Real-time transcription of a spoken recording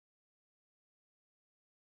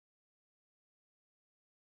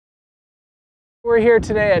We're here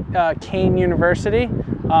today at Kane University,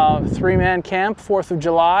 three-man camp, 4th of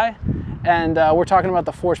July, and we're talking about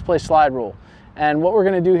the force play slide rule. And what we're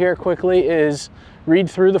going to do here quickly is read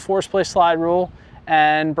through the force play slide rule,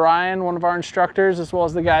 and Brian, one of our instructors, as well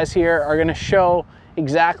as the guys here, are going to show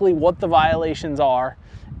exactly what the violations are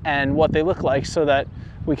and what they look like so that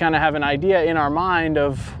we kind of have an idea in our mind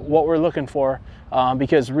of what we're looking for,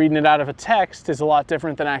 because reading it out of a text is a lot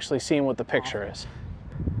different than actually seeing what the picture is.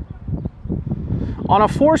 On a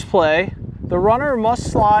force play, the runner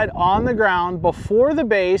must slide on the ground before the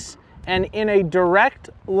base and in a direct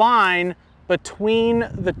line between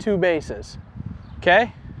the two bases,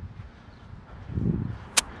 okay?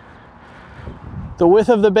 The width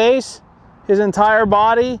of the base, his entire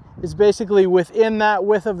body is basically within that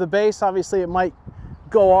width of the base. Obviously, it might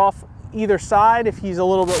go off either side if he's a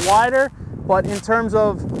little bit wider, but in terms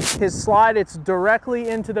of his slide, it's directly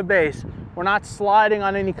into the base. We're not sliding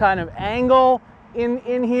on any kind of angle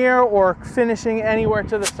in here or finishing anywhere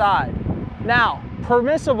to the side. Now,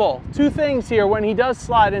 permissible, two things here when he does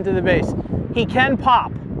slide into the base. He can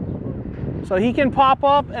pop. So he can pop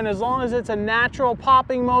up, and as long as it's a natural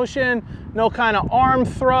popping motion, no kind of arm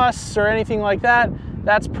thrusts or anything like that,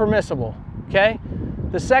 that's permissible, okay?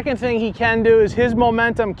 The second thing he can do is his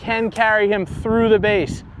momentum can carry him through the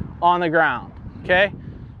base on the ground, okay?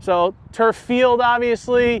 So turf field,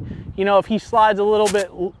 obviously, you know, if he slides a little bit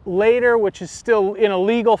later, which is still in a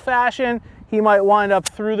legal fashion, he might wind up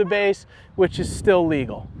through the base, which is still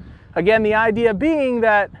legal. Again, the idea being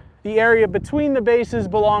that the area between the bases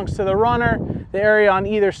belongs to the runner, the area on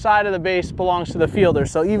either side of the base belongs to the fielder.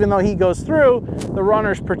 So even though he goes through, the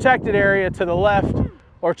runner's protected area to the left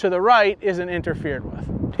or to the right isn't interfered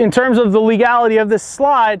with. In terms of the legality of this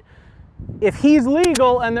slide, if he's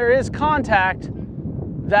legal and there is contact,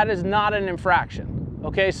 that is not an infraction.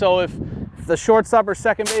 Okay, so if the shortstop or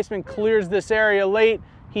second baseman clears this area late,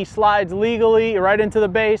 he slides legally right into the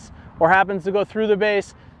base or happens to go through the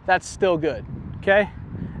base, that's still good, okay?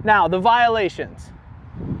 Now, the violations.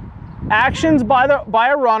 Actions by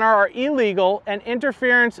a runner are illegal and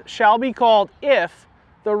interference shall be called if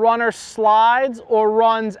the runner slides or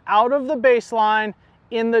runs out of the baseline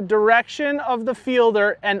in the direction of the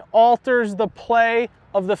fielder and alters the play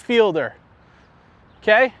of the fielder,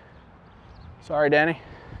 okay? Sorry, Danny.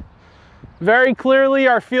 Very clearly,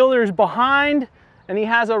 our fielder is behind, and he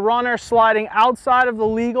has a runner sliding outside of the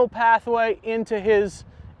legal pathway into his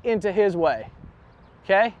way,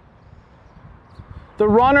 okay? The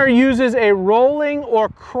runner uses a rolling or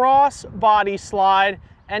cross body slide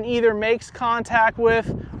and either makes contact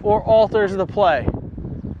with or alters the play.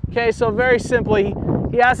 Okay, so very simply,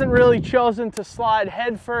 he hasn't really chosen to slide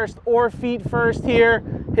head first or feet first here.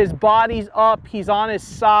 His body's up, he's on his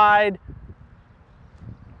side,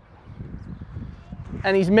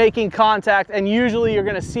 and he's making contact, and usually you're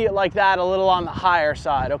gonna see it like that a little on the higher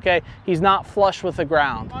side, okay? He's not flush with the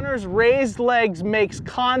ground. Runner's raised legs makes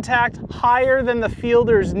contact higher than the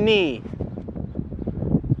fielder's knee,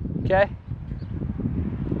 okay?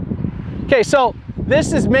 Okay, so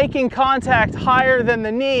this is making contact higher than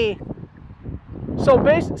the knee. So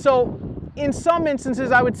in some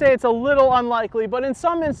instances, I would say it's a little unlikely, but in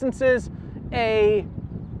some instances, a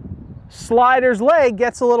slider's leg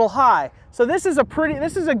gets a little high. So this is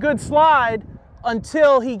a good slide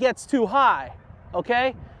until he gets too high,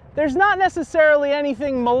 okay? There's not necessarily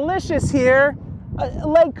anything malicious here. A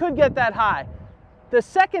leg could get that high. The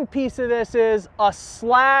second piece of this is a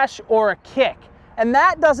slash or a kick, and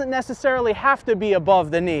that doesn't necessarily have to be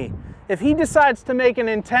above the knee. If he decides to make an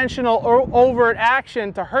intentional or overt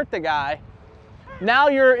action to hurt the guy, now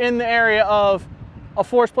you're in the area of a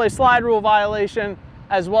force play slide rule violation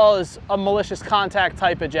as well as a malicious contact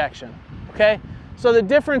type ejection. Okay, so the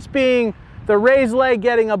difference being the raised leg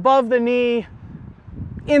getting above the knee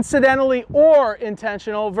incidentally or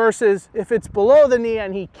intentional versus if it's below the knee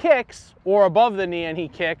and he kicks or above the knee and he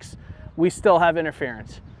kicks, we still have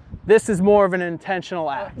interference. This is more of an intentional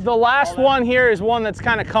act. The last one here is one that's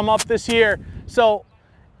kind of come up this year. So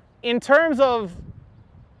in terms of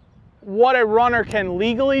what a runner can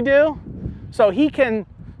legally do, so he can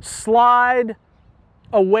slide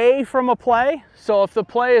away from a play. So if the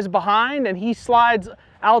play is behind and he slides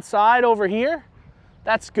outside over here,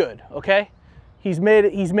 that's good, okay? He's made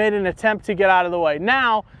an attempt to get out of the way.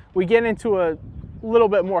 Now we get into a little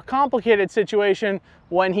bit more complicated situation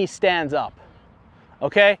when he stands up,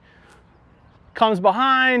 okay? Comes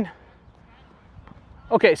behind.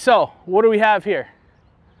 Okay, so what do we have here?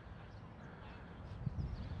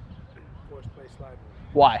 Force play slide.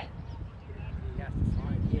 Why?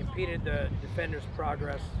 He impeded the defender's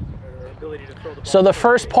progress or ability to throw the ball. So the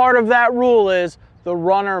first part of that rule is the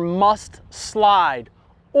runner must slide,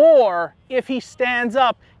 or if he stands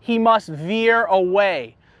up, he must veer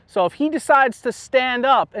away. So if he decides to stand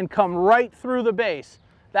up and come right through the base,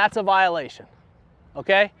 that's a violation,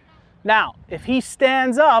 okay? Now, if he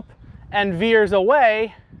stands up and veers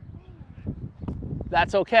away,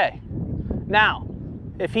 that's okay. Now,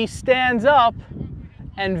 if he stands up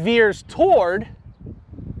and veers toward,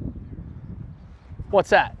 what's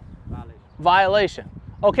that? Violation.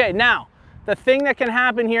 Okay, now, the thing that can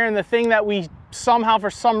happen here, and the thing that we somehow for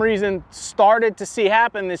some reason started to see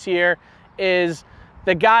happen this year, is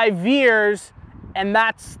the guy veers and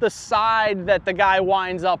that's the side that the guy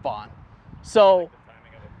winds up on. So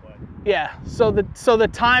yeah, so the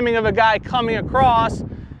timing of a guy coming across,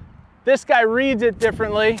 this guy reads it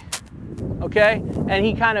differently, okay, and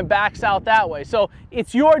he kind of backs out that way. So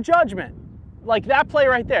it's your judgment. Like that play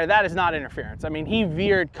right there, that is not interference. I mean, he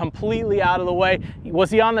veered completely out of the way.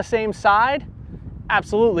 Was he on the same side?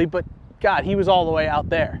 Absolutely, but God, he was all the way out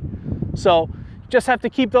there. So just have to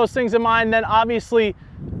keep those things in mind. Then obviously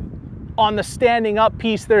on the standing up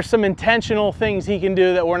piece, there's some intentional things he can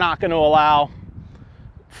do that we're not going to allow.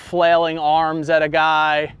 Flailing arms at a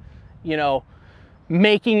guy, you know,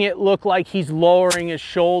 making it look like he's lowering his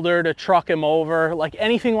shoulder to truck him over, like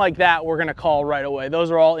anything like that we're going to call right away.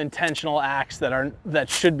 Those are all intentional acts that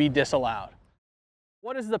should be disallowed.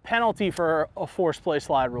 What is the penalty for a forced play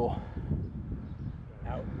slide rule?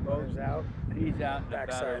 Out, runner's out. He's out,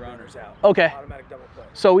 backside runner's out. Okay. Automatic double play.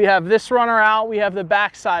 So we have this runner out, we have the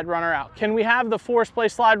backside runner out. Can we have the forced play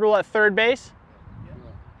slide rule at third base? Yeah.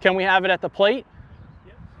 Can we have it at the plate?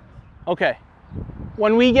 Yeah. Okay.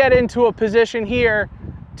 When we get into a position here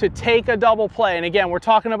to take a double play, and again, we're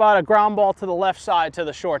talking about a ground ball to the left side to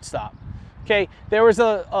the shortstop. Okay, there was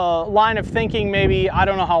a line of thinking maybe, I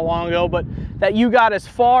don't know how long ago, but that you got as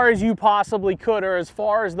far as you possibly could or as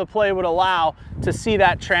far as the play would allow to see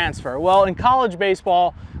that transfer. Well, in college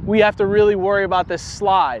baseball, we have to really worry about this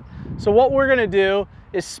slide. So what we're gonna do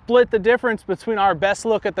is split the difference between our best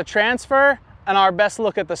look at the transfer and our best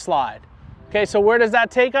look at the slide. Okay, so where does that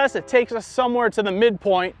take us? It takes us somewhere to the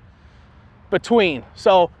midpoint between.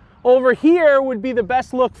 So over here would be the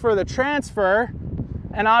best look for the transfer,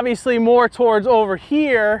 and obviously more towards over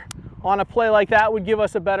here on a play like that would give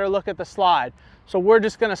us a better look at the slide. So we're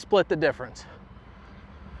just gonna split the difference.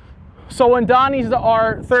 So when Donnie's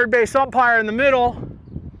our third base umpire in the middle,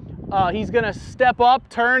 he's gonna step up,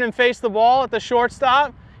 turn and face the ball at the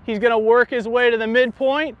shortstop. He's gonna work his way to the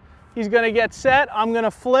midpoint. He's gonna get set, I'm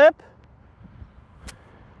gonna flip.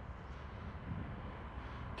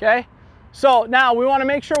 Okay, so now we want to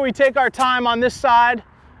make sure we take our time on this side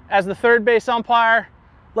as the third base umpire.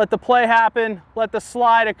 Let the play happen, let the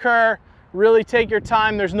slide occur, really take your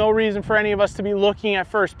time. There's no reason for any of us to be looking at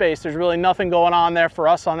first base. There's really nothing going on there for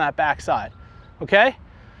us on that backside, okay?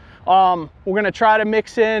 We're gonna try to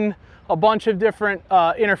mix in a bunch of different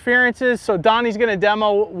interferences. So Donnie's gonna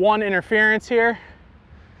demo one interference here,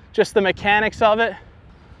 just the mechanics of it.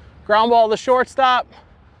 Ground ball to the shortstop.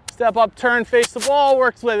 Step up, turn, face the ball,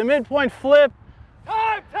 works way to the midpoint, flip.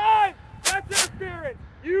 Time! That's interference.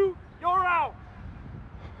 You're out.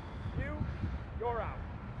 You're out.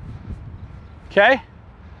 Okay.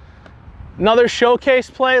 Another showcase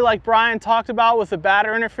play like Brian talked about with the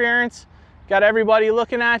batter interference. Got everybody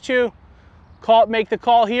looking at you. Make the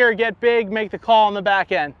call here, get big, make the call on the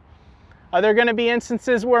back end. Are there gonna be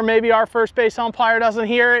instances where maybe our first base umpire doesn't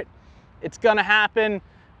hear it? It's gonna happen.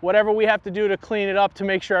 Whatever we have to do to clean it up to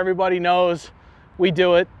make sure everybody knows, we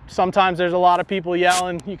do it. Sometimes there's a lot of people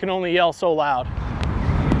yelling. You can only yell so loud.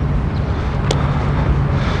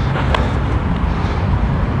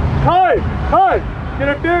 Time!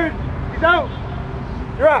 Interference! He's out!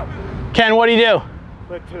 You're out! Ken, what do you do?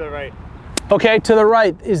 Flip to the right. Okay, to the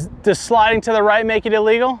right. Does sliding to the right make it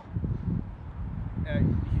illegal?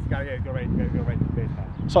 He's got to go right to the baseline.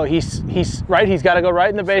 So he's right, he's got to go right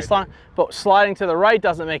in the baseline, but sliding to the right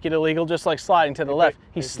doesn't make it illegal, just like sliding to the left.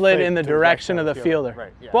 He slid in the direction of the fielder.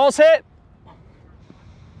 Right, yeah. Ball's hit.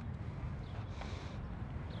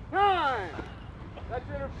 Time! That's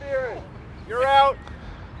interference. You're out.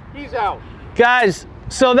 He's out. Guys,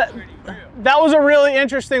 so that was a really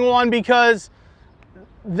interesting one because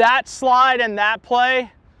that slide and that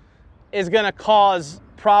play is going to cause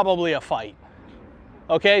probably a fight.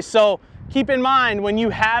 Okay, so keep in mind, when you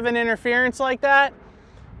have an interference like that,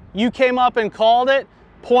 you came up and called it,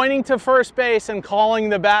 pointing to first base and calling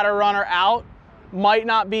the batter runner out might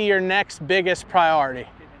not be your next biggest priority.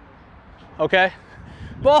 Okay?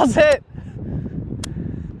 Ball's hit.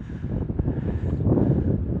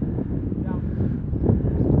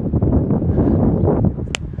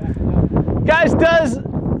 Guys,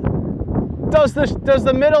 Does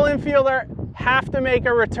the middle infielder have to make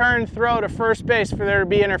a return throw to first base for there to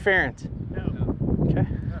be interference? No. Okay.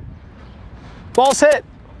 Ball's hit.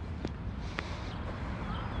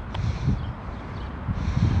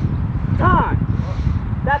 Time.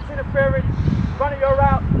 That's interference. Run your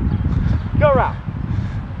route. Go route.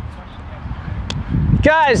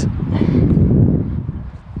 Guys,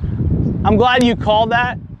 I'm glad you called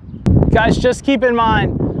that. Guys, just keep in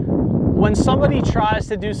mind, when somebody tries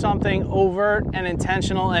to do something overt and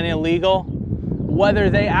intentional and illegal,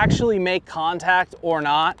 whether they actually make contact or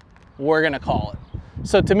not, we're gonna call it.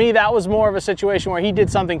 So to me, that was more of a situation where he did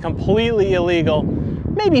something completely illegal,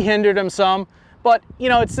 maybe hindered him some, but you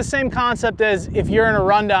know, it's the same concept as if you're in a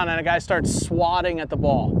rundown and a guy starts swatting at the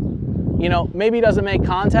ball. You know, maybe he doesn't make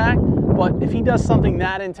contact, but if he does something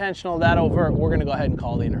that intentional, that overt, we're gonna go ahead and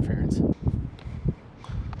call the interference.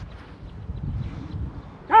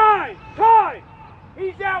 Time! Time!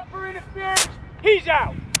 He's out for interference. He's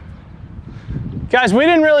out. Guys, we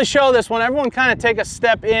didn't really show this one. Everyone kind of take a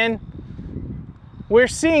step in. We're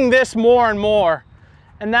seeing this more and more,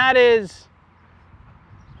 and that is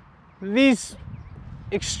these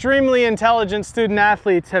extremely intelligent student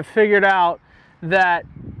athletes have figured out that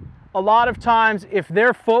a lot of times if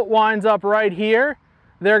their foot winds up right here,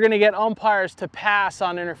 they're going to get umpires to pass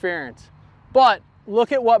on interference. But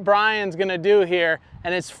look at what Brian's going to do here,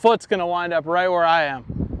 and his foot's going to wind up right where I am.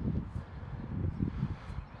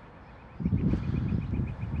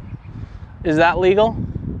 Is that legal?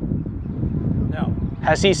 No.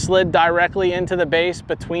 Has he slid directly into the base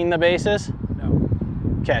between the bases? No.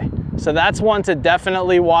 Okay, so that's one to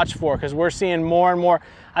definitely watch for, because we're seeing more and more.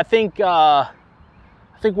 I think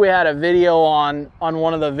we had a video on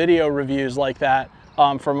one of the video reviews like that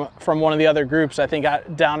from one of the other groups, I think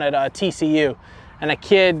down at TCU, and a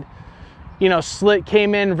kid, you know,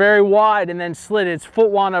 came in very wide and then slid. His foot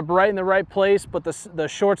wound up right in the right place, but the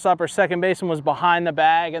shortstop or second baseman was behind the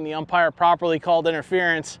bag, and the umpire properly called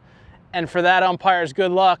interference. And for that umpire's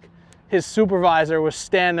good luck, his supervisor was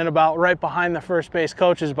standing about right behind the first base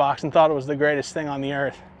coach's box and thought it was the greatest thing on the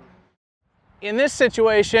earth. In this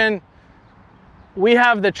situation, we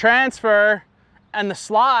have the transfer and the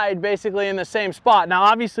slide basically in the same spot. Now,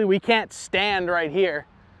 obviously, we can't stand right here,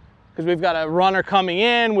 because we've got a runner coming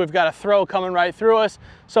in, we've got a throw coming right through us.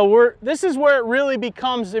 So this is where it really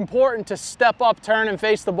becomes important to step up, turn, and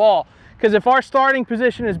face the ball. Because if our starting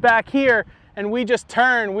position is back here and we just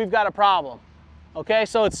turn, we've got a problem. Okay,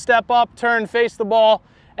 so it's step up, turn, face the ball.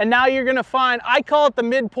 And now you're gonna find, I call it the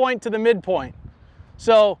midpoint to the midpoint.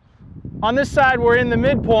 So on this side, we're in the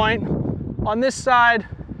midpoint. On this side,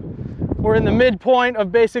 we're in the midpoint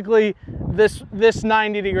of basically this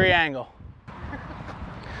 90-degree angle.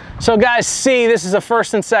 So guys, see, this is a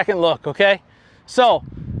first and second look, okay? So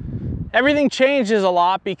everything changes a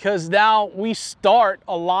lot because now we start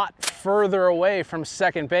a lot further away from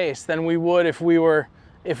second base than we would if we were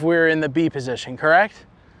in the B position, correct?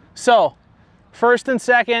 So first and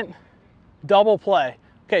second, double play.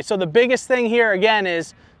 Okay, so the biggest thing here again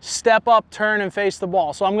is step up, turn, and face the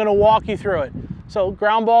ball. So I'm gonna walk you through it. So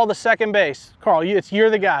ground ball to second base. Carl, you're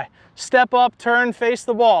the guy. Step up, turn, face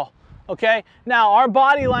the ball. Okay, now our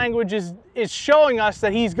body language is showing us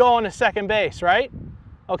that he's going to second base, right?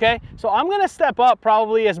 Okay, so I'm gonna step up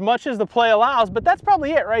probably as much as the play allows, but that's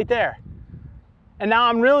probably it right there. And now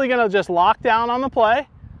I'm really gonna just lock down on the play.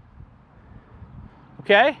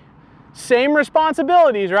 Okay, same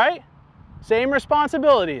responsibilities, right? Same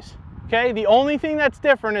responsibilities. Okay, the only thing that's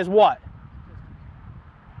different is what?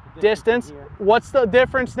 Distance. What's the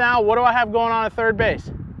difference now? What do I have going on at third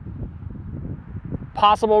base?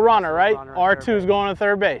 Possible runner, right? R2 is going to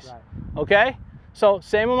third base. Right. Okay? So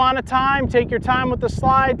same amount of time, take your time with the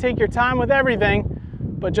slide, take your time with everything,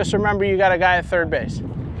 but just remember you got a guy at third base.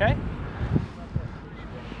 Okay?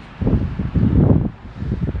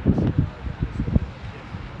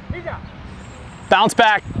 Bounce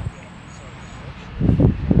back.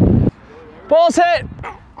 Ball's hit.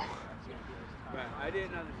 I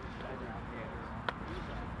didn't understand.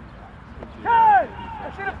 Good!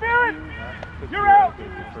 That's interference! You're out!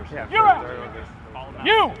 You're out!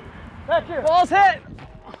 You! Back here! Ball's hit!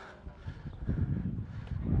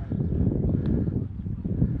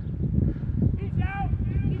 He's out!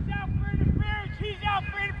 He's out for interference! He's out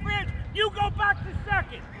for interference! You go back to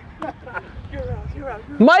second! You're out! You're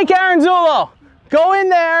out! Mike Aranzulo, go in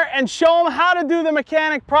there and show him how to do the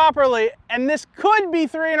mechanic properly, and this could be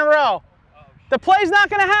 3 in a row. The play's not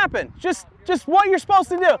going to happen. Just what you're supposed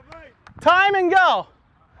to do. Time and go.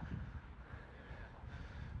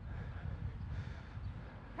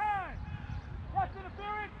 Time! That's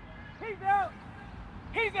interference! He's out!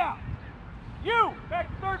 He's out! You! Back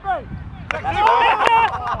to third base!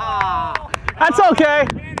 That's okay.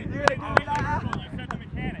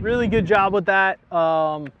 Really good job with that.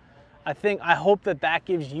 I hope that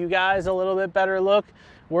gives you guys a little bit better look.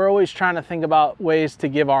 We're always trying to think about ways to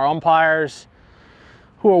give our umpires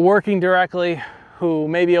who are working directly, who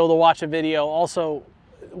may be able to watch a video. Also,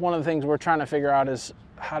 one of the things we're trying to figure out is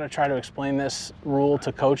how to try to explain this rule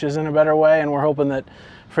to coaches in a better way. And we're hoping that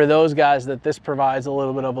for those guys that this provides a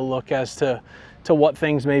little bit of a look as to what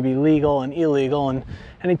things may be legal and illegal. And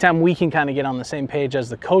anytime we can kind of get on the same page as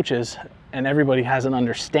the coaches and everybody has an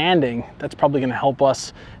understanding, that's probably going to help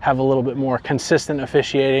us have a little bit more consistent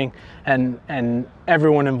officiating, and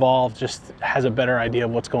everyone involved just has a better idea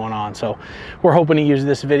of what's going on. So we're hoping to use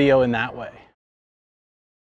this video in that way.